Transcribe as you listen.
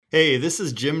Hey, this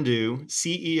is Jim Dew,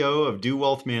 CEO of Dew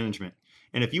Wealth Management.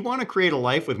 And if you want to create a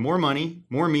life with more money,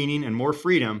 more meaning, and more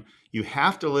freedom, you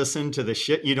have to listen to the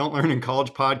Shit You Don't Learn in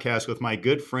College podcast with my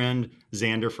good friend,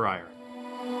 Xander Fryer.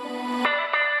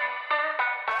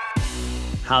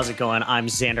 How's it going? I'm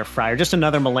Xander Fryer, just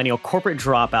another millennial corporate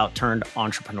dropout turned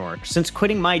entrepreneur. Since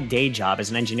quitting my day job as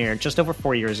an engineer just over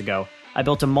 4 years ago, I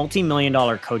built a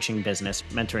multi-million-dollar coaching business,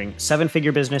 mentoring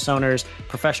seven-figure business owners,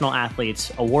 professional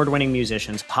athletes, award-winning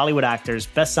musicians, Hollywood actors,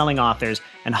 best-selling authors,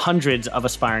 and hundreds of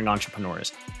aspiring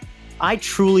entrepreneurs. I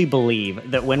truly believe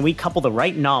that when we couple the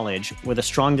right knowledge with a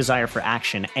strong desire for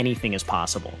action, anything is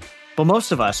possible. But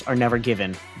most of us are never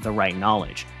given the right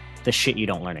knowledge, the shit you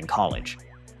don't learn in college.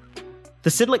 The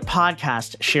Sidlick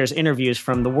podcast shares interviews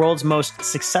from the world's most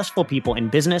successful people in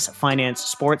business, finance,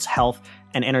 sports, health,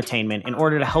 and entertainment in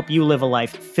order to help you live a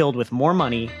life filled with more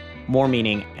money, more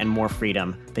meaning, and more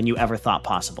freedom than you ever thought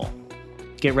possible.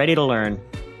 Get ready to learn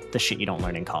the shit you don't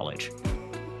learn in college.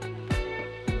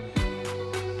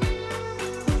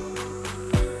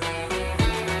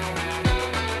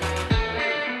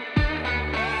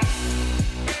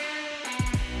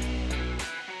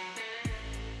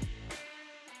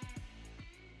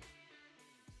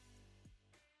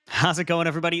 How's it going,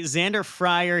 everybody? Xander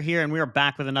Fryer here, and we are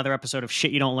back with another episode of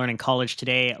Shit You Don't Learn in College.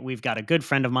 Today, we've got a good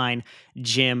friend of mine,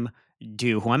 Jim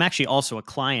Dew, who I'm actually also a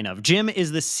client of. Jim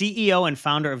is the CEO and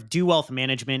founder of Dew Wealth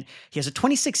Management. He has a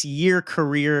 26-year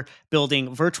career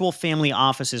building virtual family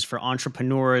offices for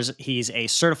entrepreneurs. He's a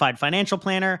certified financial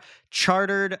planner,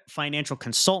 chartered financial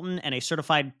consultant, and a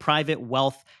certified private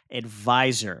wealth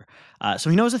advisor. So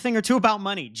he knows a thing or two about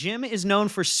money. Jim is known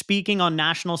for speaking on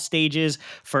national stages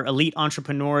for elite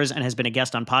entrepreneurs and has been a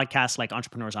guest on podcasts like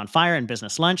Entrepreneurs on Fire and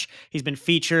Business Lunch. He's been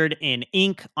featured in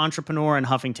Inc., Entrepreneur, and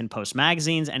Huffington Post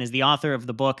magazines, and is the author of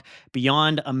the book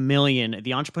Beyond a Million,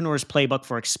 The Entrepreneur's Playbook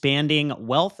for Expanding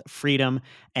Wealth, Freedom,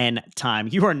 and Time.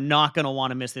 You are not going to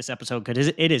want to miss this episode because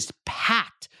it is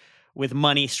packed with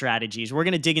money strategies. We're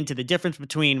going to dig into the difference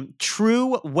between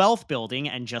true wealth building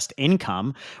and just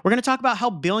income. We're going to talk about how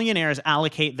billionaires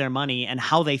allocate their money and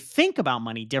how they think about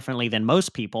money differently than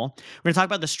most people. We're going to talk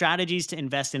about the strategies to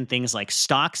invest in things like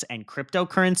stocks and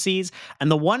cryptocurrencies. And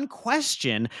the one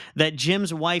question that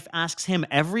Jim's wife asks him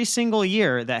every single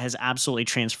year that has absolutely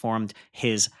transformed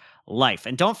his life.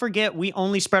 And don't forget, we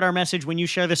only spread our message when you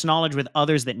share this knowledge with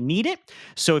others that need it.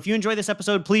 So if you enjoy this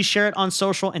episode, please share it on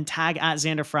social and tag at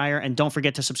Xander Fryer. And don't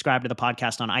forget to subscribe to the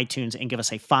podcast on iTunes and give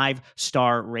us a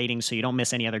 5-star rating so you don't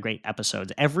miss any other great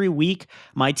episodes. Every week,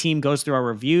 my team goes through our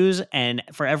reviews, and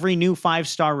for every new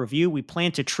 5-star review, we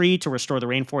plant a tree to restore the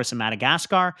rainforest in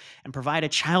Madagascar and provide a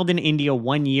child in India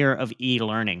 1 year of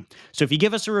e-learning. So if you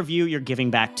give us a review, you're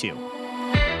giving back too.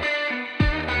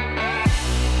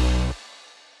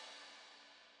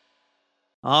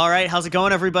 All right, how's it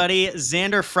going, everybody?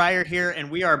 Xander Fryer here, and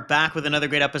we are back with another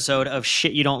great episode of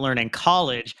Shit You Don't Learn in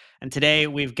College. And today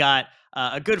we've got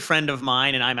a good friend of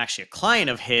mine, and I'm actually a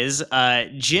client of his,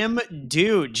 Jim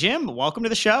Dew. Jim, welcome to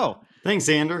the show. Thanks,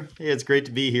 Xander. Hey, it's great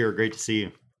to be here. Great to see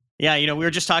you. Yeah, we were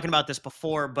just talking about this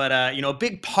before, but, a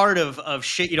big part of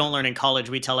Shit You Don't Learn in College,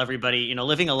 we tell everybody,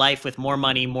 living a life with more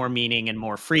money, more meaning, and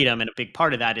more freedom. And a big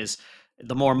part of that is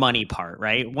the more money part,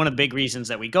 right? One of the big reasons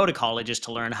that we go to college is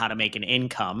to learn how to make an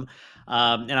income.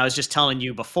 And I was just telling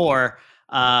you before,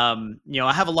 I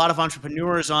have a lot of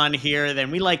entrepreneurs on here, then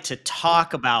we like to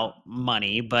talk about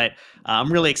money, but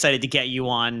I'm really excited to get you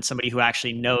on, somebody who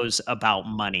actually knows about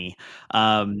money,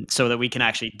 so that we can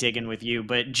actually dig in with you.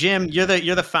 But Jim, you're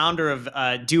the founder of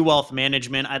Dew Wealth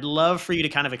Management. I'd love for you to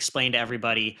kind of explain to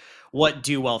everybody what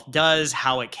Dew Wealth does,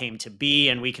 how it came to be,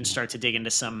 and we can start to dig into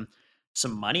some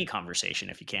money conversation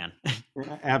if you can.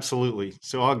 Absolutely.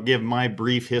 So I'll give my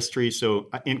brief history. So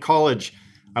in college,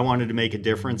 I wanted to make a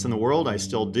difference in the world. I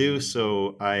still do.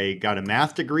 So I got a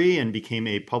math degree and became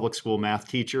a public school math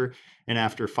teacher. And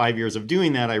after 5 years of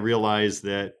doing that, I realized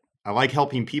that I like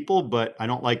helping people, but I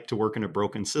don't like to work in a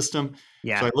broken system.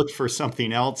 Yeah. So I looked for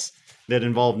something else that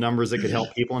involved numbers that could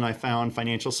help people. And I found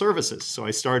financial services. So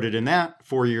I started in that.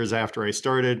 4 years after I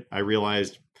started,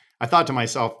 I thought to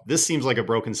myself, this seems like a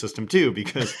broken system too,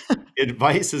 because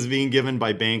advice is being given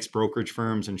by banks, brokerage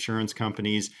firms, insurance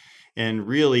companies. And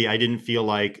really, I didn't feel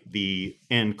like the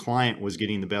end client was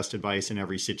getting the best advice in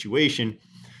every situation.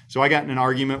 So I got in an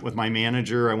argument with my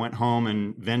manager. I went home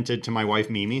and vented to my wife,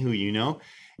 Mimi, who you know.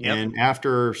 Yep. And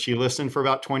after she listened for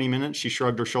about 20 minutes, she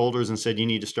shrugged her shoulders and said, "You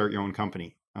need to start your own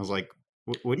company." I was like,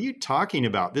 "What are you talking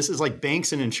about? This is like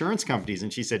banks and insurance companies."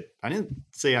 And she said, "I didn't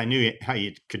say I knew how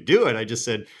you could do it. I just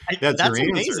said, that's your answer."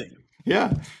 Amazing.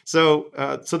 Yeah. So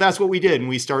that's what we did. And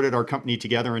we started our company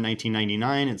together in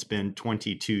 1999. It's been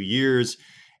 22 years.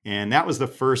 And that was the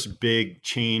first big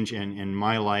change in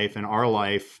my life and our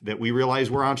life, that we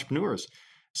realized we're entrepreneurs.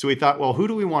 So we thought, well, who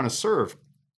do we want to serve?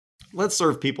 Let's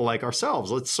serve people like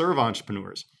ourselves. Let's serve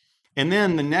entrepreneurs. And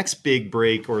then the next big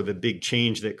break, or the big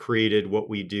change that created what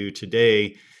we do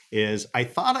today, is I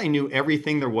thought I knew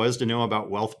everything there was to know about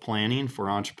wealth planning for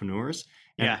entrepreneurs.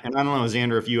 And I don't know,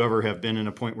 Xander, if you ever have been in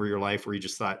a point where your life where you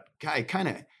just thought, God,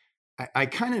 I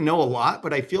kind of know a lot,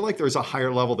 but I feel like there's a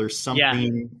higher level. There's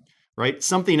something, right?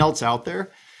 Something else out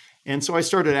there. And so I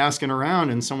started asking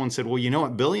around, and someone said, well, you know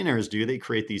what billionaires do? They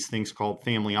create these things called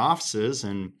family offices,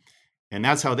 and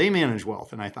that's how they manage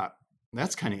wealth. And I thought,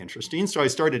 that's kind of interesting. So I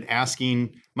started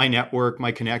asking my network,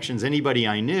 my connections, anybody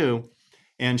I knew.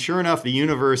 And sure enough, the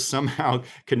universe somehow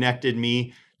connected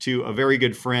me to a very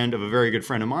good friend of a very good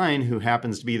friend of mine, who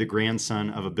happens to be the grandson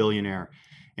of a billionaire.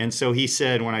 And so he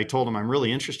said, when I told him I'm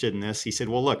really interested in this, he said,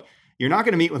 well, look, you're not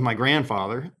going to meet with my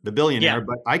grandfather, the billionaire,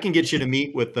 but I can get you to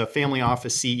meet with the family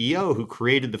office CEO who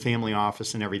created the family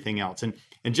office and everything else. And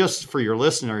just for your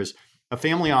listeners, a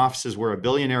family office is where a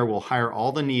billionaire will hire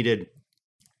all the needed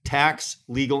tax,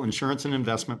 legal, insurance, and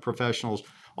investment professionals,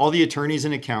 all the attorneys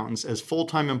and accountants, as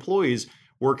full-time employees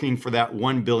working for that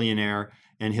one billionaire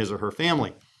and his or her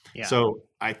family. So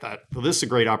I thought, well, this is a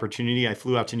great opportunity. I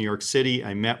flew out to New York City.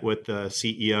 I met with the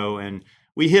CEO, and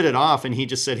we hit it off. And he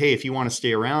just said, hey, if you want to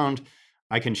stay around,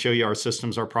 I can show you our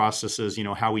systems, our processes,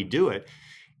 how we do it.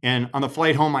 And on the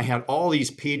flight home, I had all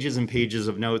these pages and pages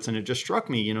of notes. And it just struck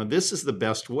me, this is the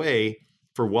best way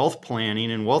for wealth planning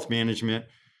and wealth management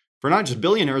for not just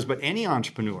billionaires, but any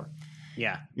entrepreneur.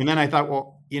 And then I thought,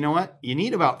 well, you know what? You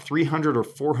need about $300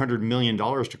 or $400 million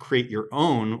to create your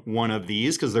own one of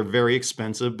these, because they're very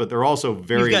expensive, but they're also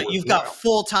very You've got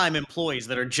full-time employees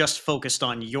that are just focused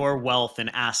on your wealth and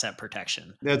asset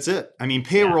protection. That's it. I mean,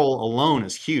 payroll alone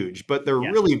is huge, but they're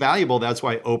really valuable. That's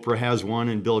why Oprah has one,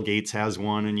 and Bill Gates has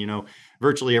one, and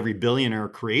virtually every billionaire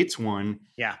creates one.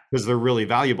 Because they're really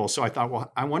valuable. So I thought,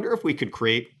 well, I wonder if we could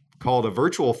create, called a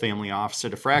virtual family office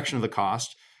at a fraction of the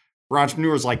cost, for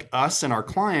entrepreneurs like us and our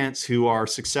clients who are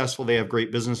successful. They have great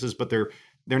businesses, but they're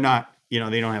not, they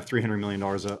don't have $300 million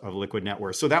of liquid net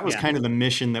worth. So that was kind of the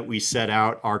mission that we set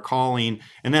out, our calling.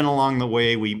 And then along the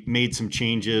way, we made some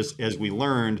changes as we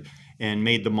learned, and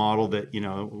made the model that,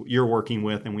 you're working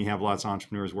with, and we have lots of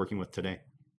entrepreneurs working with today.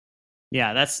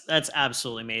 Yeah, that's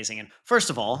absolutely amazing. And first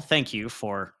of all, thank you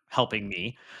for helping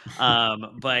me.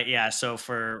 But yeah, so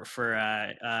for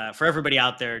everybody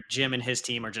out there, Jim and his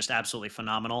team are just absolutely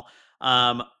phenomenal.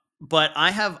 But I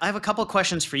have a couple of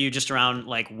questions for you, just around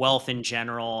like wealth in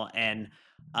general, and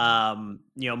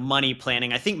money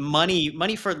planning. I think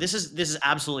money for this is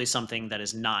absolutely something that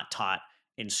is not taught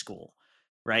in school,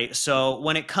 right? So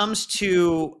when it comes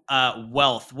to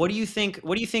wealth, what do you think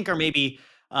are maybe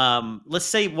let's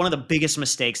say one of the biggest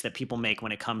mistakes that people make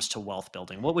when it comes to wealth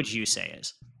building? What would you say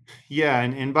is? Yeah.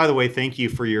 And by the way, thank you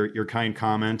for your kind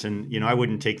comment. And, I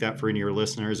wouldn't take that for any of your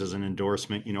listeners as an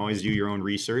endorsement. Always do your own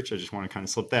research. I just want to kind of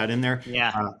slip that in there.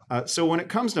 So when it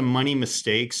comes to money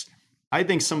mistakes, I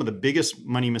think some of the biggest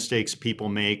money mistakes people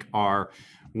make are,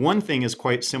 one thing is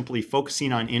quite simply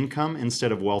focusing on income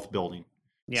instead of wealth building.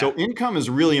 So income is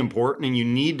really important, and you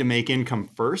need to make income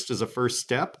first as a first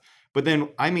step. But then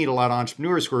I meet a lot of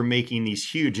entrepreneurs who are making these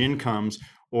huge incomes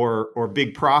or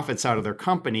big profits out of their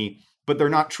company, but they're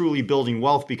not truly building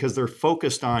wealth because they're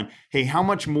focused on, hey, how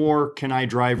much more can I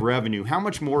drive revenue? How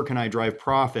much more can I drive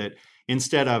profit?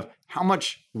 Instead of how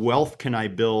much wealth can I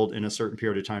build in a certain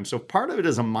period of time? So part of it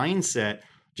is a mindset,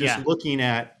 just looking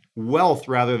at wealth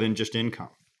rather than just income.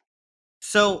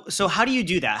 So how do you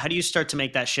do that? How do you start to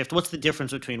make that shift? What's the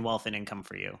difference between wealth and income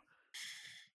for you?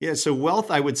 Yeah, so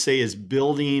wealth, I would say, is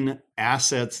building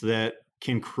assets that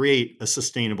can create a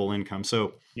sustainable income.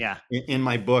 So in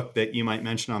my book that you might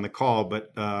mention on the call,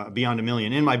 but Beyond a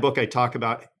Million, in my book, I talk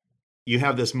about, you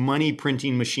have this money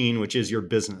printing machine, which is your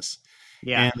business.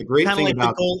 And the great thing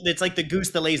about it's like the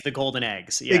goose that lays the golden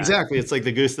eggs. Exactly. It's like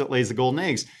the goose that lays the golden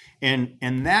eggs. And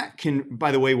that can,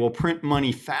 by the way, will print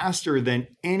money faster than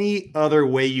any other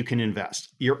way you can invest.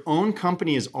 Your own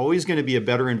company is always going to be a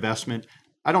better investment.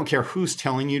 I don't care who's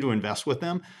telling you to invest with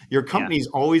them. Your company is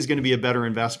always going to be a better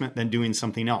investment than doing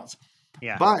something else.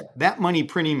 But that money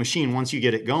printing machine, once you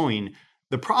get it going,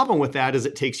 the problem with that is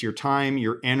it takes your time,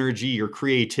 your energy, your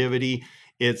creativity.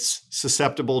 It's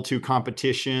susceptible to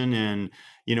competition. And,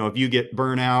 if you get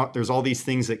burnout, there's all these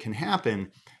things that can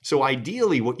happen. So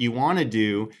ideally, what you want to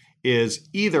do is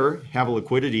either have a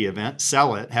liquidity event,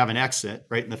 sell it, have an exit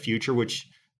right in the future, which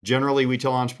generally we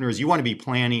tell entrepreneurs, you want to be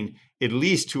planning at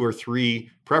least 2 or 3,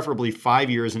 preferably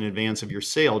 5 years in advance of your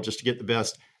sale, just to get the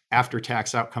best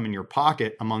after-tax outcome in your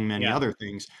pocket, among many other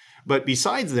things. But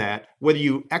besides that, whether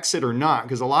you exit or not,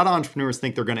 because a lot of entrepreneurs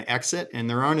think they're going to exit, and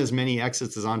there aren't as many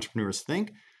exits as entrepreneurs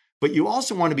think, but you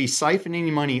also want to be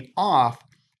siphoning money off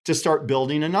to start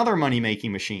building another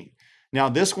money-making machine. Now,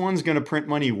 this one's going to print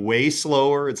money way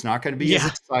slower. It's not going to be as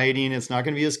exciting. It's not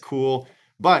going to be as cool.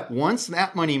 But once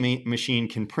that money machine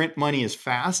can print money as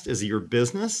fast as your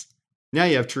business, now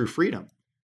you have true freedom,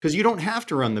 because you don't have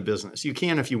to run the business. You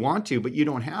can if you want to, but you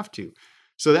don't have to.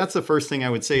 So that's the first thing I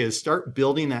would say, is start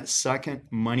building that second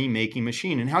money-making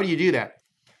machine. And how do you do that?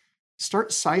 Start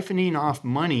siphoning off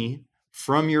money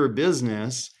from your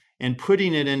business and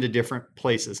putting it into different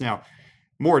places. Now,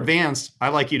 more advanced, I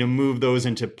like you to move those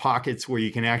into pockets where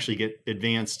you can actually get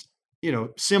advanced,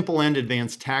 simple and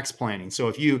advanced tax planning. So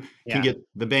if you can get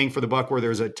the bang for the buck where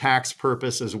there's a tax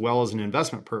purpose as well as an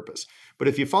investment purpose. But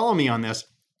if you follow me on this,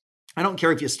 I don't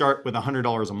care if you start with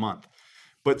 $100 a month,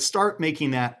 but start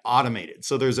making that automated.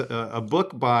 So there's a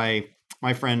book by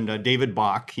my friend David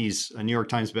Bach. He's a New York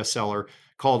Times bestseller,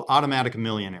 called Automatic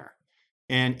Millionaire.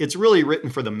 And it's really written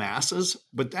for the masses,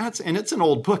 and it's an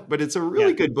old book, but it's a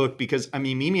really good book because,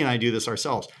 Mimi and I do this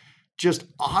ourselves,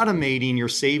 just automating your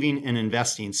saving and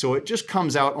investing. So it just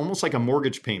comes out almost like a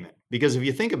mortgage payment. Because if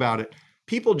you think about it,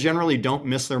 people generally don't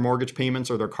miss their mortgage payments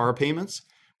or their car payments.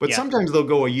 But sometimes they'll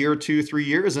go a year, 2, 3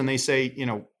 years, and they say,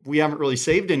 we haven't really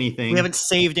saved anything. We haven't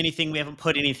saved anything. We haven't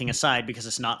put anything aside because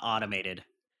it's not automated.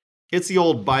 It's the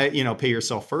old pay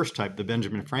yourself first type, the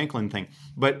Benjamin Franklin thing.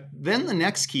 But then the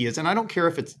next key is, and I don't care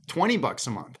if it's $20 a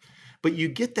month, but you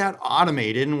get that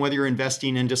automated, and whether you're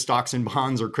investing into stocks and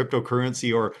bonds or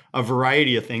cryptocurrency or a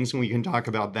variety of things, and we can talk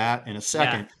about that in a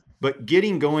second, but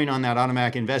getting going on that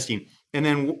automatic investing. And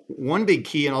then one big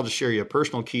key, and I'll just share you a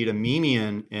personal key to Mimi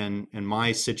and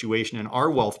my situation and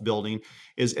our wealth building,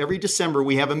 is every December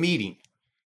we have a meeting,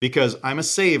 because I'm a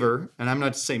saver, and I'm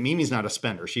not to say Mimi's not a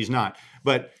spender. She's not,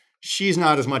 but she's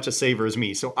not as much a saver as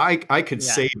me. So I could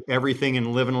save everything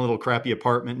and live in a little crappy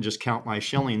apartment and just count my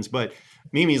shillings. But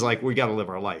Mimi's like, we got to live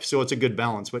our life. So it's a good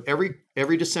balance. But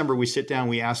every December we sit down,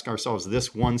 we ask ourselves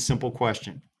this one simple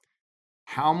question: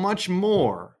 how much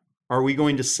more are we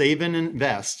going to save and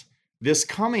invest this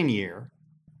coming year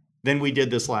than we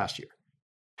did this last year?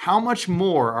 How much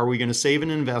more are we going to save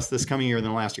and invest this coming year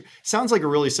than last year? Sounds like a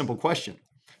really simple question.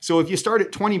 So if you start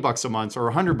at $20 a month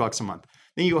or $100 a month,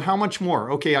 then you go, how much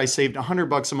more? Okay, I saved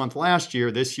 $100 a month last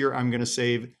year. This year, I'm going to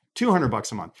save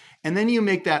 $200 a month. And then you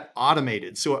make that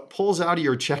automated. So it pulls out of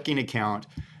your checking account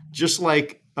just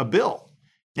like a bill.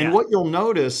 And what you'll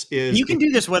notice is you can do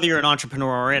this whether you're an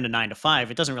entrepreneur or in a 9-to-5.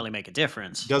 It doesn't really make a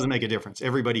difference. It doesn't make a difference.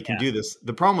 Everybody can do this.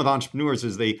 The problem with entrepreneurs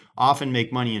is they often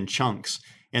make money in chunks,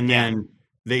 and then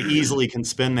they easily can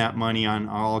spend that money on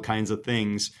all kinds of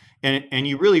things. And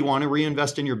you really want to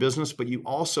reinvest in your business, but you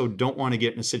also don't want to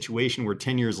get in a situation where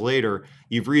 10 years later,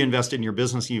 you've reinvested in your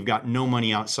business and you've got no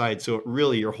money outside. So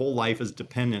your whole life is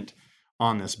dependent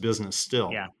on this business still.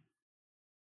 Yeah.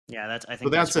 Yeah, I think so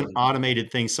that's really an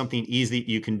automated thing, something easy that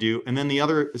you can do. And then the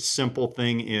other simple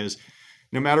thing is,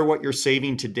 no matter what you're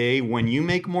saving today, when you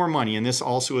make more money, and this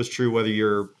also is true whether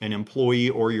you're an employee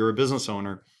or you're a business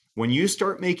owner, when you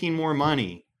start making more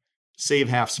money, save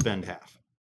half, spend half.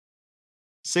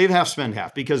 Save half, spend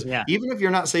half. Because even if you're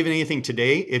not saving anything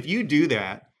today, if you do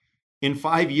that in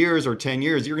 5 years or 10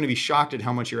 years, you're going to be shocked at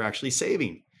how much you're actually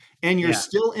saving. And you're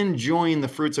still enjoying the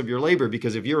fruits of your labor,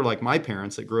 because if you're like my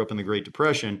parents that grew up in the Great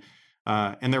Depression,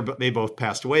 and they both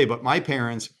passed away, but my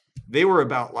parents, they were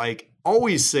about like,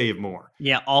 always save more.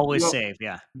 Yeah, always save.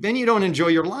 Yeah. Then you don't enjoy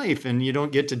your life and you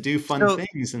don't get to do fun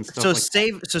things and stuff.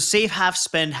 So save half,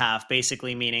 spend half,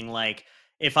 basically meaning like,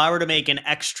 if I were to make an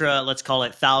extra, let's call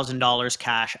it $1,000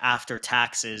 cash after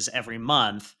taxes every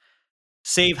month,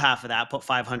 save half of that, put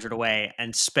 500 away,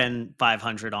 and spend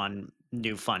 500 on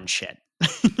new fun shit.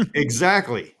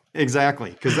 Exactly.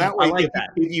 Because that way,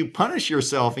 if you punish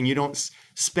yourself and you don't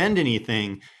spend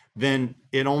anything, then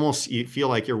you feel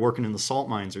like you're working in the salt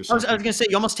mines or something. I was going to say,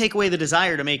 you almost take away the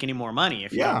desire to make any more money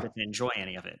if you don't get to enjoy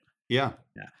any of it. Yeah.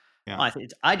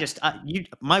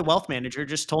 My wealth manager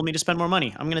just told me to spend more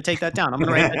money. I'm going to take that down. I'm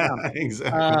going to write that down.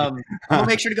 Exactly. I'm going to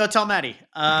make sure to go tell Maddie.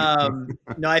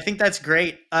 No, I think that's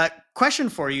great. Question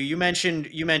for you. You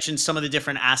mentioned some of the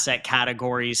different asset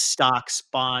categories: stocks,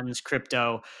 bonds,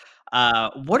 crypto.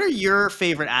 What are your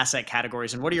favorite asset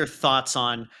categories, and what are your thoughts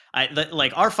on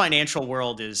like our financial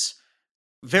world is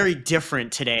very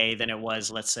different today than it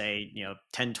was, let's say,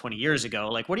 10, 20 years ago.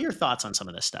 Like, what are your thoughts on some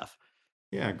of this stuff?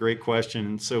 Yeah, great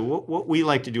question. So what we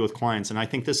like to do with clients, and I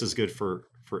think this is good for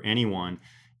anyone,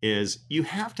 is you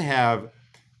have to have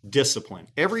discipline.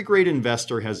 Every great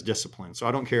investor has discipline. So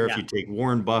I don't care if you take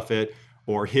Warren Buffett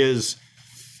or his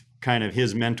kind of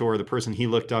his mentor, the person he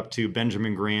looked up to,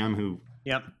 Benjamin Graham, who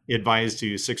Yep. advised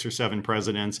to 6 or 7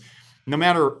 presidents. No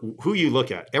matter who you look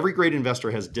at, every great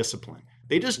investor has discipline.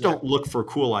 They just don't look for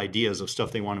cool ideas of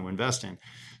stuff they want to invest in.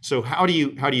 So how do you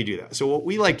do that? So what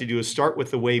we like to do is start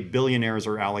with the way billionaires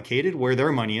are allocated, where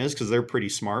their money is, because they're pretty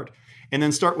smart, and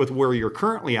then start with where you're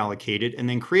currently allocated, and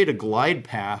then create a glide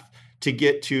path to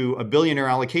get to a billionaire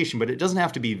allocation. But it doesn't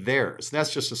have to be theirs.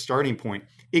 That's just a starting point.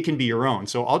 It can be your own.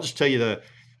 So I'll just tell you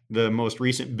the most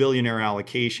recent billionaire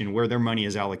allocation, where their money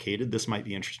is allocated. This might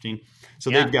be interesting. So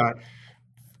they've got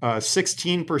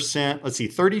 16%,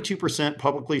 32%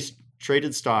 publicly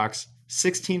traded stocks,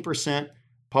 16%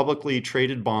 publicly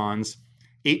traded bonds,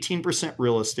 18%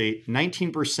 real estate,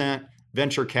 19%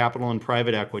 venture capital and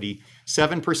private equity,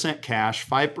 7% cash,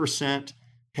 5%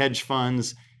 hedge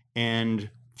funds, and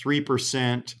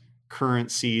 3%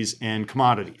 currencies and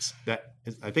commodities.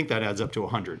 I think that adds up to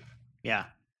 100. Yeah.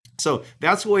 So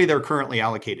that's the way they're currently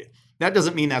allocated. That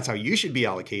doesn't mean that's how you should be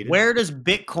allocated. Where does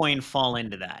Bitcoin fall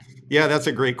into that? Yeah, that's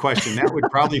a great question. That would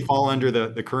probably fall under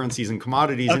the currencies and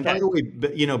commodities. Okay. And by the way,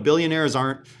 billionaires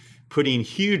aren't putting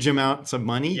huge amounts of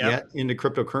money yet into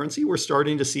cryptocurrency. We're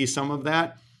starting to see some of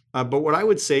that. But what I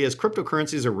would say is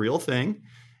cryptocurrency is a real thing,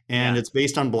 and it's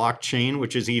based on blockchain,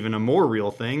 which is even a more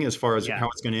real thing as far as how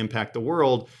it's going to impact the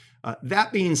world.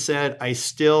 That being said, I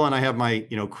have my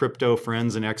crypto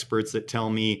friends and experts that tell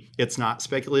me it's not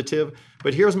speculative.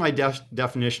 But here's my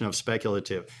definition of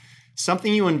speculative.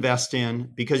 Something you invest in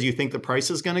because you think the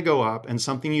price is going to go up, and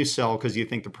something you sell because you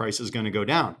think the price is going to go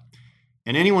down.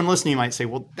 And anyone listening might say,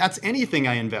 well, that's anything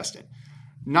I invest in.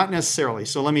 Not necessarily.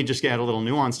 So let me just add a little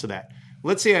nuance to that.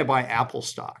 Let's say I buy Apple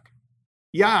stock.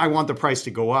 Yeah, I want the price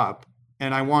to go up,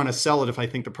 and I want to sell it if I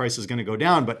think the price is going to go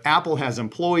down. But Apple has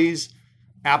employees.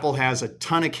 Apple has a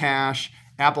ton of cash.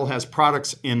 Apple has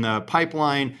products in the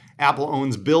pipeline. Apple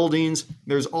owns buildings.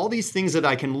 There's all these things that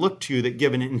I can look to that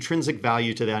give an intrinsic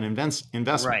value to that investment.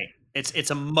 Right. It's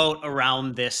a moat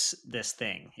around this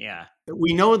thing. Yeah.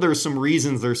 We know there's some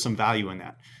reasons there's some value in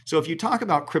that. So if you talk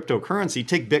about cryptocurrency,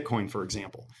 take Bitcoin, for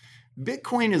example.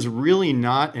 Bitcoin is really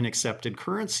not an accepted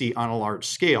currency on a large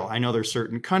scale. I know there's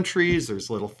certain countries, there's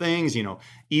little things,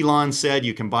 Elon said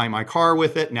you can buy my car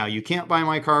with it. Now you can't buy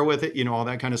my car with it, all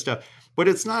that kind of stuff. But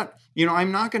it's not,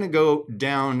 I'm not going to go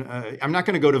down, I'm not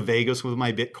going to go to Vegas with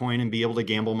my Bitcoin and be able to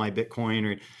gamble my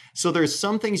Bitcoin. So there's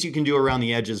some things you can do around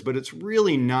the edges, but it's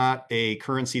really not a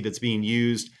currency that's being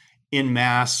used in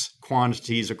mass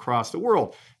quantities across the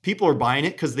world. People are buying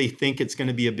it because they think it's going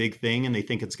to be a big thing and they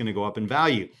think it's going to go up in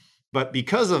value. But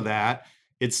because of that,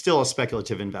 it's still a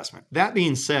speculative investment. That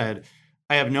being said,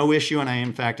 I have no issue, and I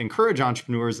in fact encourage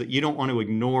entrepreneurs that you don't want to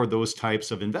ignore those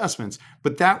types of investments,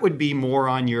 but that would be more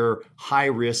on your high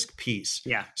risk piece.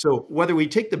 Yeah. So whether we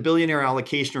take the billionaire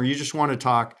allocation or you just want to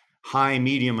talk high,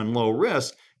 medium, and low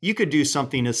risk, you could do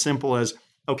something as simple as,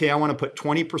 okay, I want to put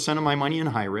 20% of my money in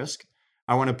high risk.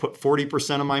 I want to put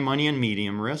 40% of my money in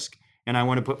medium risk, and I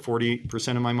want to put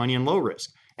 40% of my money in low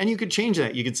risk. And you could change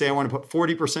that. You could say, I want to put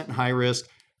 40% in high risk,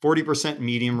 40% in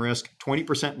medium risk,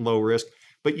 20% in low risk.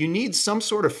 But you need some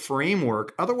sort of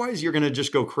framework. Otherwise, you're going to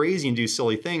just go crazy and do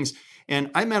silly things.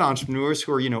 And I met entrepreneurs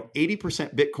who are,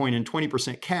 80% Bitcoin and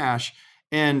 20% cash,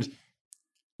 and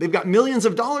they've got millions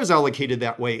of dollars allocated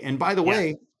that way. And by the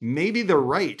way, maybe they're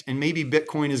right. And maybe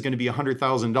Bitcoin is going to be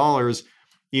 $100,000,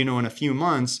 in a few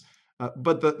months.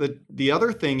 But the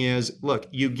other thing is, look,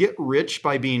 you get rich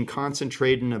by being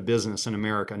concentrated in a business in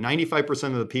America. 95%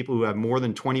 of the people who have more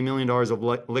than $20 million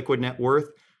of liquid net worth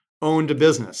owned a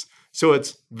business. So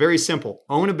it's very simple.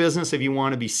 Own a business if you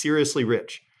want to be seriously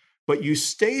rich. But you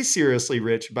stay seriously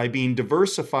rich by being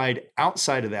diversified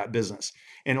outside of that business.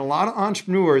 And a lot of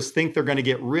entrepreneurs think they're going to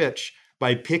get rich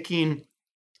by picking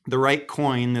the right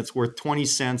coin that's worth 20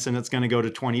 cents and it's going to go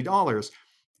to $20.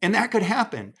 And that could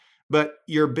happen. But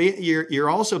you're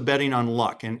also betting on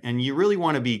luck, and you really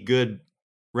want to be good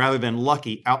rather than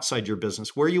lucky outside your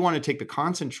business. Where you want to take the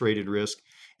concentrated risk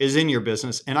is in your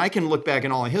business. And I can look back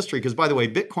in all of history, because by the way,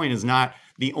 Bitcoin is not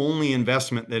the only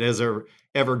investment that has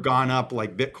ever gone up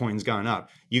like Bitcoin's gone up.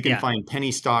 You can find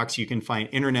penny stocks, you can find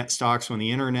internet stocks when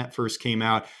the internet first came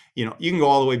out. You can go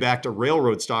all the way back to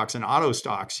railroad stocks and auto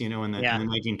stocks, in the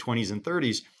 1920s and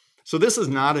 30s. So this is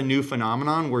not a new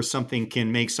phenomenon where something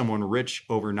can make someone rich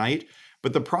overnight.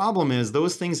 But the problem is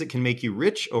those things that can make you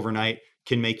rich overnight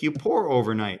can make you poor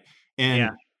overnight.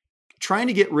 And trying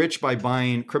to get rich by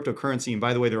buying cryptocurrency, and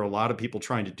by the way, there are a lot of people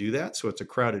trying to do that, so it's a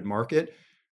crowded market,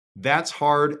 that's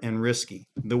hard and risky.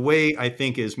 The way I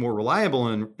think is more reliable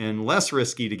and less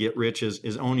risky to get rich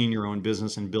is owning your own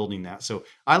business and building that. So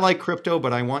I like crypto,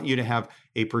 but I want you to have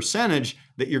a percentage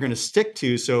that you're going to stick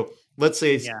to. So let's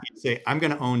say Yeah. you say I'm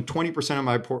going to own 20% of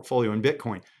my portfolio in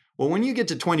Bitcoin. Well, when you get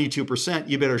to 22%,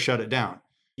 you better shut it down.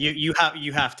 You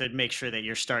have to make sure that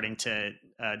you're starting to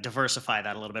diversify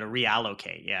that a little bit or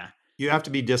reallocate. Yeah. You have to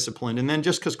be disciplined. And then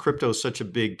just because crypto is such a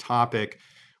big topic,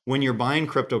 when you're buying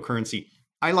cryptocurrency,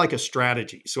 I like a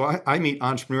strategy. So I meet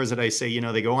entrepreneurs that I say,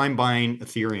 they go, I'm buying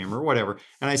Ethereum or whatever.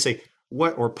 And I say,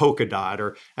 what, or Polkadot,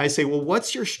 or I say, well,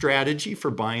 what's your strategy for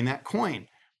buying that coin?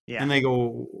 Yeah. And they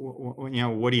go,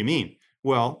 what do you mean?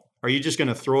 Well, are you just going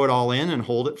to throw it all in and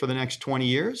hold it for the next 20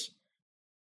 years?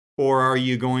 Or are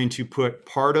you going to put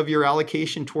part of your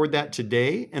allocation toward that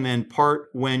today and then part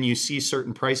when you see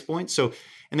certain price points? So,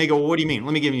 and they go, well, what do you mean?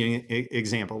 Let me give you an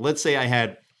example. Let's say I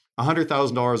had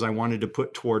 $100,000 I wanted to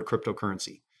put toward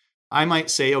cryptocurrency. I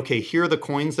might say, okay, here are the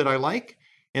coins that I like.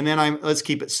 And then let's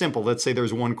keep it simple. Let's say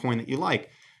there's one coin that you like.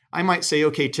 I might say,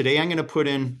 okay, today I'm going to put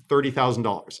in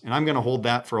 $30,000 and I'm going to hold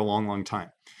that for a long, long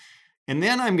time. And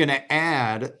then I'm going to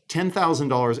add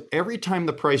 $10,000 every time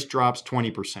the price drops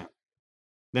 20%.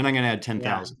 Then I'm going to add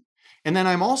 10,000. Yeah. And then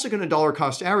I'm also going to dollar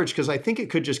cost average because I think it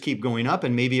could just keep going up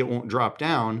and maybe it won't drop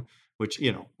down, which,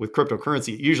 with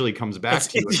cryptocurrency, it usually comes back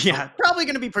to you. Yeah, probably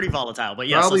going to be pretty volatile, but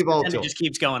yes, probably volatile. It just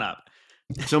keeps going up.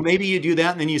 So maybe you do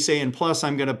that and then you say, and plus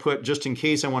I'm going to put, just in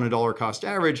case I want a dollar cost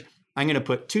average, I'm going to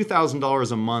put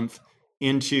 $2,000 a month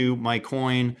into my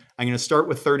coin. I'm going to start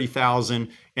with 30,000.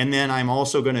 And then I'm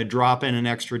also going to drop in an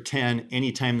extra 10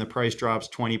 anytime the price drops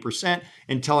 20%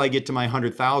 until I get to my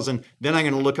 100,000. Then I'm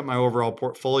going to look at my overall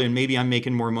portfolio and maybe I'm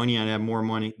making more money and I have more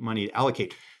money to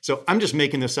allocate. So I'm just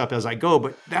making this up as I go,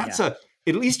 but that's at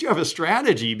least you have a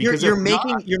strategy because you're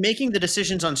making the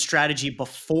decisions on strategy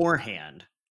beforehand.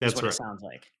 That's what right. It sounds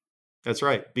like. That's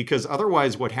right. Because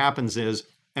otherwise what happens is,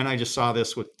 and I just saw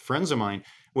this with friends of mine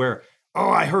where,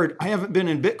 I heard I haven't been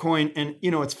in Bitcoin and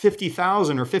it's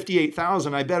 50,000 or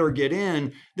 58,000. I better get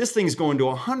in. This thing's going to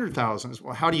 100,000.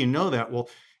 Well, how do you know that? Well,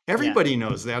 everybody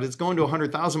knows that it's going to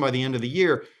 100,000 by the end of the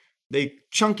year. They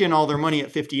chunk in all their money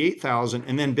at 58,000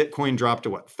 and then Bitcoin dropped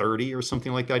to 30 or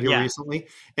something like that here recently.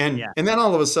 And then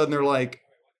all of a sudden they're like,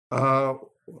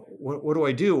 what do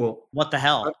I do? Well, what the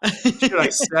hell? Should I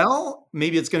sell?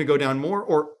 Maybe it's going to go down more,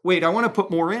 or wait, I want to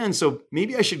put more in. So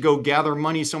maybe I should go gather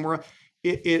money somewhere.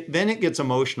 Then it gets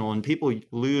emotional and people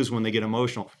lose when they get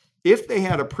emotional. If they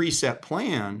had a preset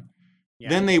plan,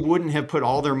 then they wouldn't have put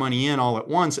all their money in all at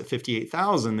once at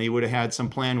 58,000. They would have had some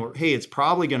plan where, hey, it's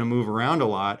probably going to move around a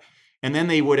lot. And then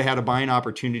they would have had a buying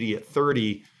opportunity at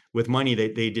 30 with money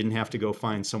that they didn't have to go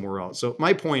find somewhere else. So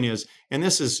my point is, and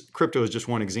crypto is just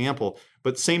one example,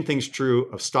 but same thing's true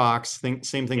of stocks,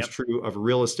 same thing's true of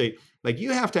real estate. Like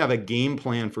you have to have a game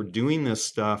plan for doing this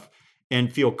stuff and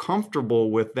feel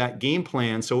comfortable with that game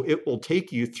plan so it will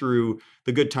take you through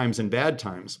the good times and bad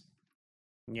times.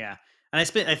 Yeah. And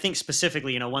I think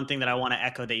specifically, one thing that I want to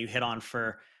echo that you hit on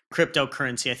for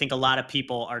cryptocurrency, I think a lot of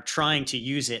people are trying to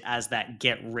use it as that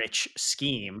get rich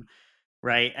scheme,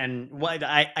 right? And what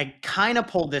I kind of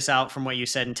pulled this out from what you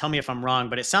said, and tell me if I'm wrong,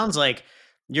 but it sounds like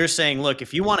you're saying, look,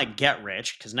 if you want to get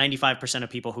rich, because 95% of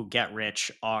people who get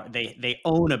rich they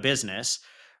own a business,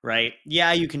 right?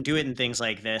 Yeah, you can do it in things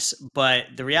like this, but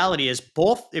the reality is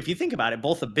if you think about it,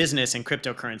 both a business and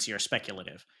cryptocurrency are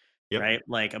speculative, right?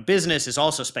 Like a business is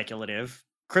also speculative.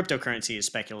 Cryptocurrency is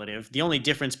speculative. The only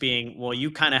difference being, well,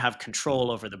 you kind of have control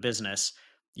over the business.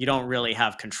 You don't really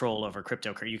have control over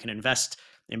cryptocurrency. You can invest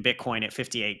in Bitcoin at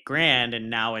 58 grand and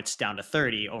now it's down to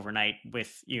 30 overnight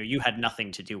with, you had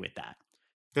nothing to do with that.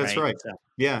 That's right. So,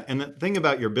 yeah. And the thing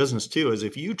about your business too, is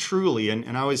if you truly,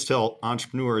 and I always tell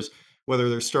entrepreneurs, whether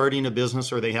they're starting a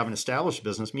business or they have an established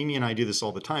business, Mimi and I do this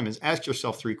all the time, is ask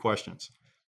yourself 3 questions.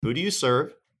 Who do you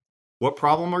serve? What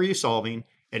problem are you solving?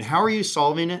 And how are you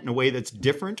solving it in a way that's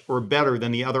different or better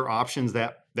than the other options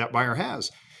that buyer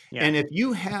has? Yeah. And if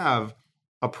you have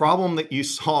a problem that you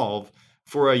solve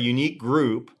for a unique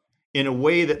group in a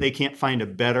way that they can't find a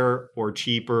better or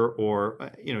cheaper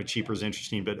or, cheaper is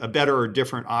interesting, but a better or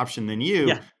different option than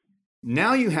you,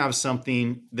 now you have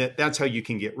something that's how you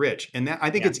can get rich. And I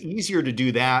think it's easier to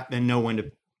do that than know when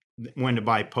to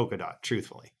buy Polkadot,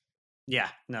 truthfully. Yeah,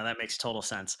 no, that makes total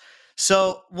sense.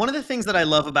 So one of the things that I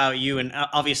love about you and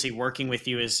obviously working with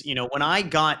you is, when I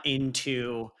got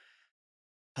into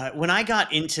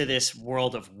this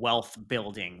world of wealth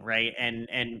building, right? And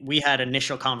we had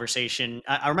initial conversation.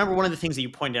 I remember one of the things that you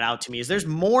pointed out to me is there's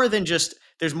more than just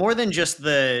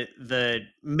the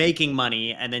making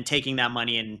money and then taking that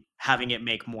money and having it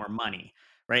make more money,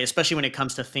 right? Especially when it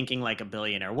comes to thinking like a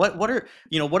billionaire. What are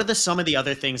some of the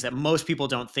other things that most people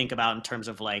don't think about in terms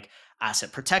of like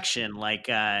asset protection, like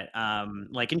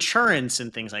insurance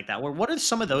and things like that? What are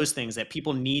some of those things that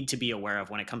people need to be aware of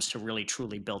when it comes to really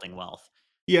truly building wealth?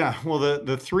 Yeah, well,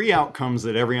 the three outcomes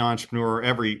that every entrepreneur,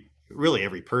 every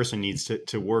person needs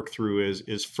to work through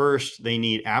is first, they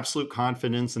need absolute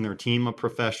confidence in their team of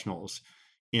professionals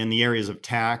in the areas of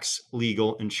tax,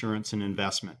 legal, insurance, and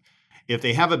investment. If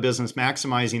they have a business,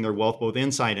 maximizing their wealth both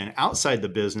inside and outside the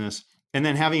business, and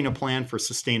then having a plan for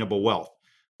sustainable wealth.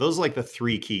 Those are like the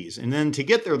three keys. And then to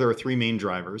get there are three main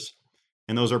drivers,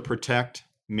 and those are protect,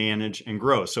 manage, and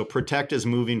grow. So protect is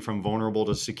moving from vulnerable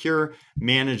to secure,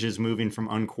 manage is moving from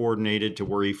uncoordinated to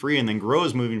worry free, and then grow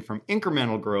is moving from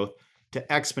incremental growth to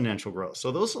exponential growth.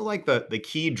 So those are like the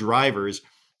key drivers.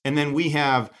 And then we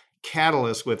have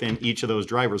catalysts within each of those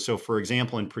drivers. So for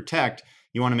example, in protect,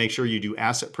 you want to make sure you do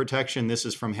asset protection. This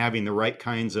is from having the right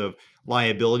kinds of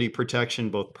liability protection,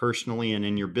 both personally and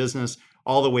in your business,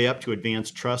 all the way up to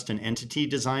advanced trust and entity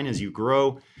design as you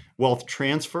grow. Wealth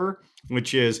transfer,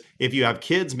 which is if you have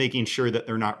kids, making sure that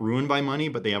they're not ruined by money,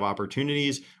 but they have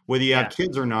opportunities, whether you have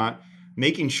kids or not,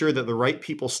 making sure that the right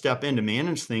people step in to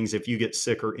manage things if you get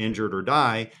sick or injured or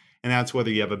die. And that's whether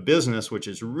you have a business, which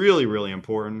is really, really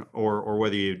important, or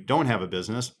whether you don't have a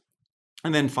business.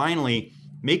 And then finally,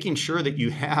 making sure that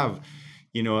you have,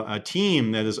 a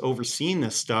team that is overseeing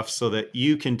this stuff so that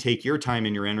you can take your time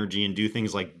and your energy and do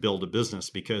things like build a business,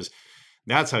 because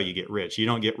that's how you get rich. You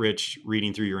don't get rich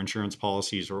reading through your insurance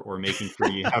policies or making sure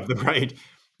you have the right,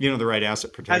 the right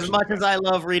asset protection. As much as I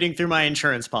love reading through my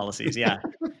insurance policies, yeah.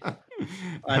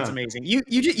 That's amazing. You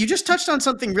just touched on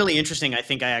something really interesting. I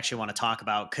think I actually want to talk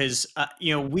about because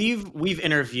we've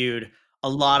interviewed a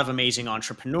lot of amazing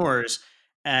entrepreneurs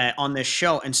on this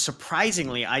show, and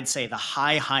surprisingly, I'd say the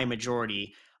high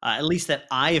majority, at least that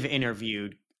I have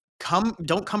interviewed,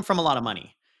 don't come from a lot of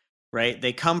money. Right?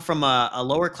 They come from a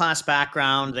lower class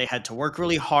background. They had to work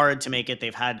really hard to make it.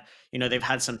 They've had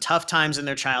some tough times in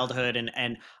their childhood,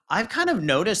 and I've kind of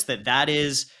noticed that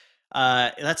is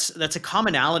that's a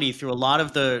commonality through a lot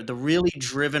of the really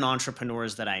driven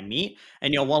entrepreneurs that I meet.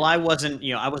 And while I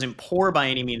wasn't poor by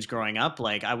any means growing up,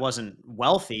 like I wasn't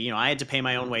wealthy. I had to pay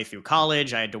my own way through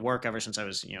college. I had to work ever since I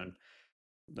was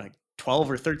like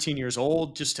 12 or 13 years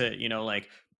old just to like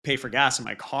pay for gas in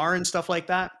my car and stuff like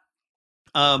that.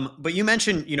 But you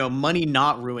mentioned, money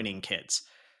not ruining kids,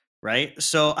 right?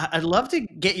 So I'd love to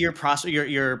get your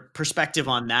your perspective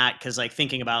on that, because like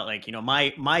thinking about like,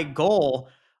 my goal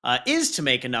is to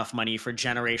make enough money for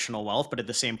generational wealth, but at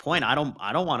the same point, I don't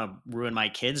want to ruin my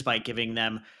kids by giving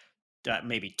them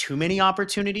maybe too many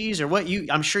opportunities or what you.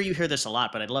 I'm sure you hear this a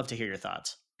lot, but I'd love to hear your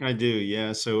thoughts. I do,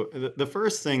 yeah. So the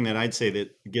first thing that I'd say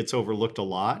that gets overlooked a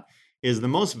lot is the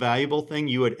most valuable thing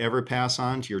you would ever pass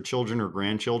on to your children or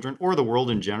grandchildren or the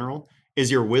world in general is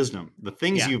your wisdom, the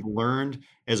things Yeah. you've learned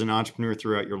as an entrepreneur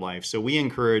throughout your life. So we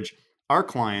encourage our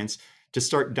clients to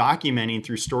start documenting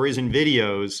through stories and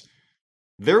videos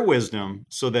their wisdom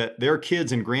so that their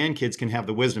kids and grandkids can have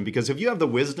the wisdom. Because if you have the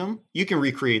wisdom, you can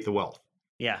recreate the wealth.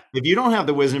 Yeah. If you don't have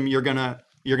the wisdom, you're gonna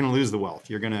lose the wealth.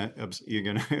 You're gonna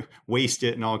waste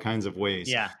it in all kinds of ways.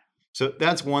 Yeah. So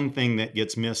that's one thing that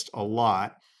gets missed a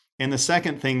lot. And the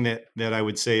second thing that I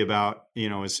would say about,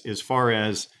 as far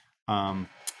as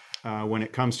when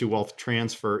it comes to wealth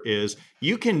transfer is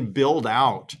you can build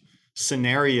out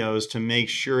scenarios to make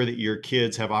sure that your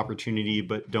kids have opportunity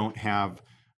but don't have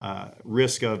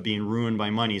risk of being ruined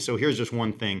by money. So here's just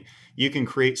one thing. You can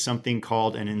create something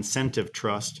called an incentive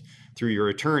trust through your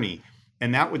attorney.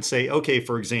 And that would say, okay,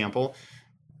 for example,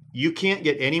 you can't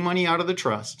get any money out of the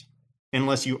trust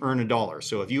unless you earn $1.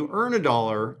 So if you earn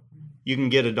 $1, you can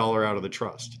get $1 out of the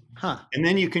trust. Huh. And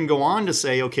then you can go on to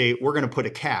say, okay, we're going to put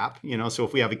a cap, so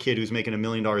if we have a kid who's making $1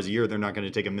 million a year, they're not going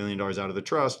to take $1 million out of the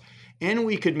trust. And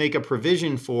we could make a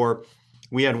provision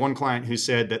we had one client who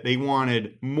said that they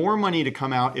wanted more money to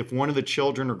come out if one of the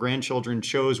children or grandchildren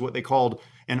chose what they called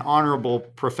an honorable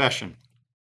profession,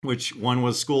 which one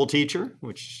was school teacher,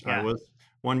 which I was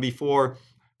one before,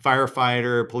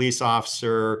 firefighter, police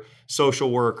officer,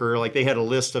 social worker. Like they had a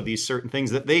list of these certain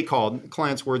things that they called,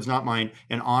 clients' words, not mine,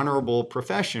 an honorable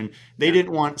profession. They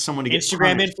didn't want someone to get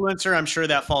Instagram punished. Influencer. I'm sure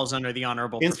that falls under the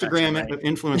honorable Instagram profession, right?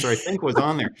 influencer, I think, was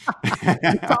on there.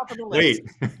 Top of the list.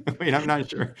 Wait, I'm not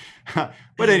sure.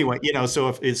 But anyway,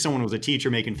 so if someone was a teacher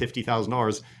making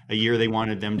 $50,000 a year, they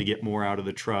wanted them to get more out of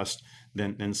the trust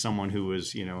than someone who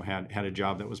was, had a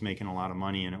job that was making a lot of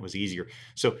money and it was easier.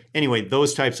 So anyway,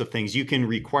 those types of things, you can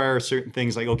require certain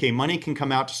things like, okay, money can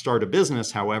come out to start a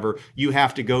business. However, you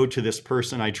have to go to this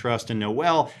person I trust and know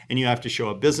well, and you have to show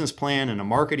a business plan and a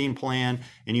marketing plan,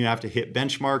 and you have to hit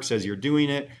benchmarks as you're doing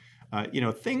it.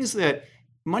 Things that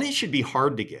money should be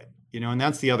hard to get, and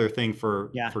that's the other thing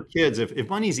for kids. If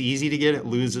money's easy to get, it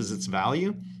loses its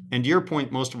value. And to your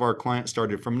point, most of our clients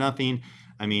started from nothing.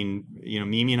 I mean,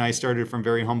 Mimi and I started from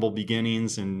very humble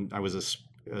beginnings, and I was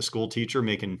a school teacher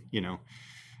making,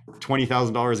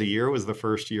 $20,000 a year was the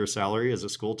first year salary as a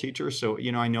school teacher. So,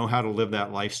 I know how to live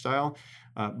that lifestyle.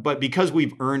 But because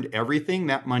we've earned everything,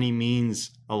 that money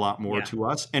means a lot more to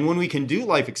us. And when we can do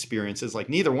life experiences, like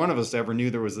neither one of us ever knew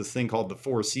there was this thing called the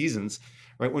Four Seasons,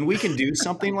 right? When we can do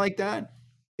something like that,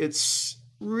 it's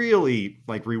really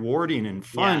like rewarding and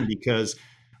fun because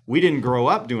we didn't grow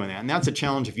up doing that. And that's a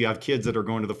challenge if you have kids that are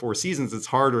going to the Four Seasons. It's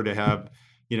harder to have,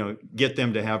 get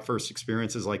them to have first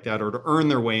experiences like that or to earn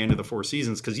their way into the Four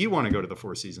Seasons because you want to go to the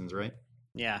Four Seasons, right?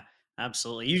 Yeah,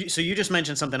 absolutely. So you just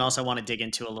mentioned something else I want to dig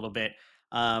into a little bit.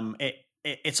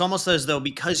 It's almost as though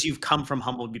because you've come from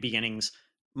humble beginnings,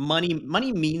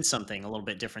 money means something a little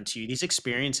bit different to you. These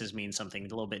experiences mean something a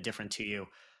little bit different to you.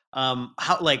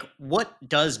 What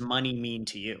does money mean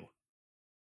to you?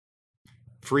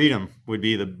 Freedom would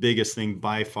be the biggest thing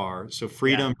by far. So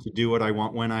freedom to do what I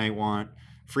want when I want,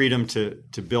 freedom to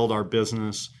build our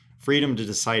business, freedom to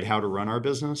decide how to run our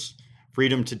business,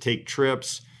 freedom to take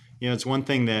trips. It's one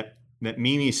thing that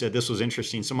Mimi said. This was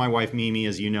interesting. So my wife, Mimi,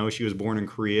 as you know, she was born in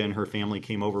Korea and her family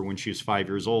came over when she was 5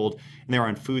 years old, and they were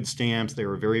on food stamps. They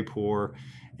were very poor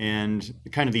and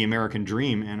kind of the American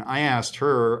dream. And I asked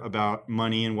her about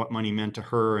money and what money meant to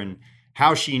her and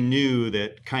how she knew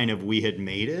that kind of we had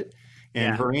made it.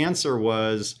 And her answer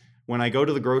was, when I go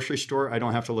to the grocery store, I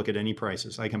don't have to look at any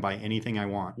prices. I can buy anything I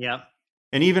want. Yeah.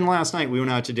 And even last night we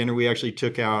went out to dinner. We actually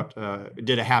did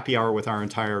a happy hour with our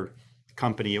entire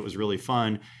company. It was really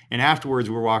fun. And afterwards,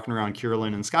 we were walking around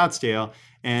Kierland and Scottsdale,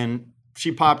 and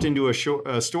she popped into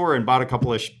a store and bought a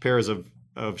couple of pairs of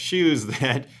shoes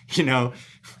that,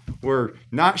 were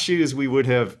not shoes we would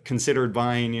have considered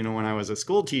buying, when I was a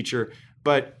school teacher.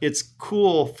 But it's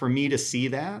cool for me to see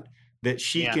that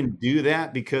she can do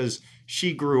that because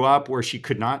she grew up where she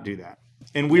could not do that.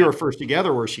 And we were first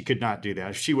together where she could not do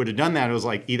that. If she would have done that, it was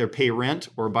like either pay rent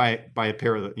or buy a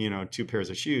pair of, 2 pairs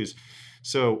of shoes.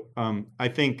 So I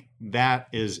think that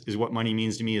is what money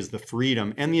means to me, is the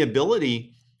freedom and the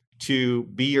ability to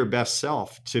be your best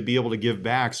self, to be able to give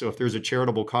back. So if there's a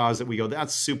charitable cause that we go,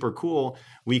 that's super cool,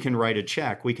 we can write a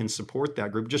check, we can support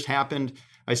that group. Just happened,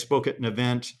 I spoke at an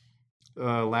event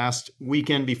last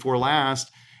weekend before last,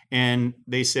 and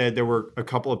they said there were a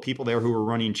couple of people there who were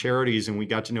running charities, and we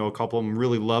got to know a couple of them,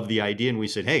 really loved the idea, and we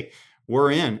said, hey,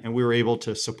 we're in, and we were able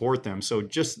to support them. So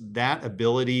just that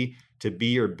ability to be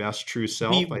your best true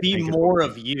self. Be more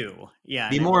of you. Yeah.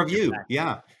 Be more of you.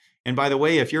 Yeah. And by the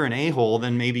way, if you're an a-hole,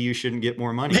 then maybe you shouldn't get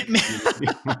more money.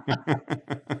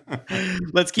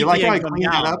 Let's keep like how I cleaned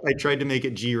it up. I tried to make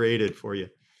it G-rated for you.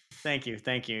 Thank you.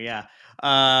 Yeah.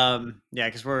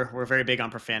 Because we're very big on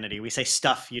profanity. We say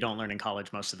stuff you don't learn in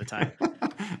college most of the time.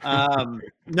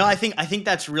 No, I think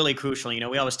that's really crucial.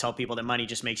 We always tell people that money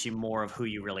just makes you more of who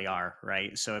you really are,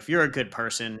 right? So if you're a good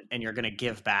person and you're going to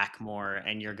give back more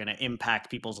and you're going to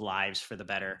impact people's lives for the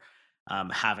better,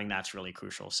 having that's really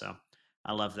crucial. So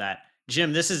I love that.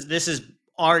 Jim, this is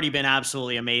already been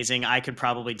absolutely amazing. I could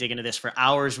probably dig into this for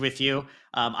hours with you.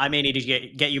 I may need to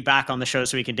get you back on the show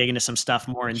so we can dig into some stuff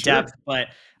more in depth, but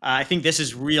I think this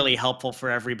is really helpful for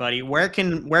everybody. Where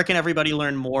can everybody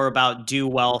learn more about Do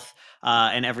Wealth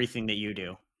and everything that you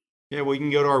do? Yeah, well, you can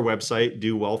go to our website,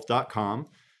 dowealth.com.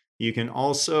 You can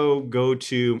also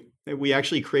we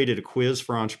actually created a quiz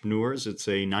for entrepreneurs. It's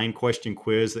a 9-question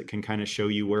quiz that can kind of show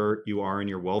you where you are in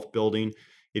your wealth building.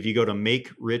 If you go to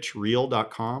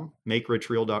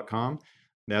makerichreal.com,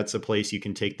 that's a place you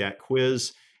can take that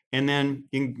quiz. And then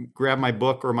you can grab my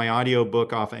book or my audio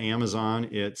book off of Amazon.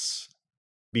 It's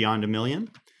Beyond a Million,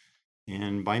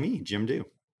 and by me, Jim Do.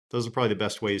 Those are probably the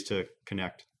best ways to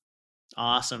connect.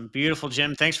 Awesome. Beautiful,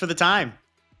 Jim. Thanks for the time.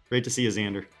 Great to see you,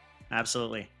 Xander.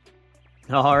 Absolutely.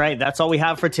 All right, that's all we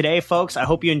have for today, folks. I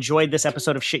hope you enjoyed this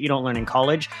episode of Shit You Don't Learn in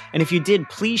College. And if you did,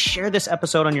 please share this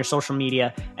episode on your social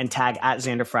media and tag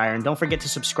 @Xander Fryer. And don't forget to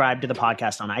subscribe to the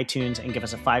podcast on iTunes and give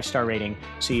us a 5-star rating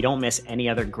so you don't miss any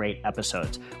other great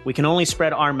episodes. We can only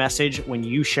spread our message when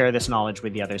you share this knowledge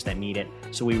with the others that need it.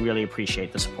 So we really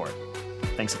appreciate the support.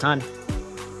 Thanks a ton.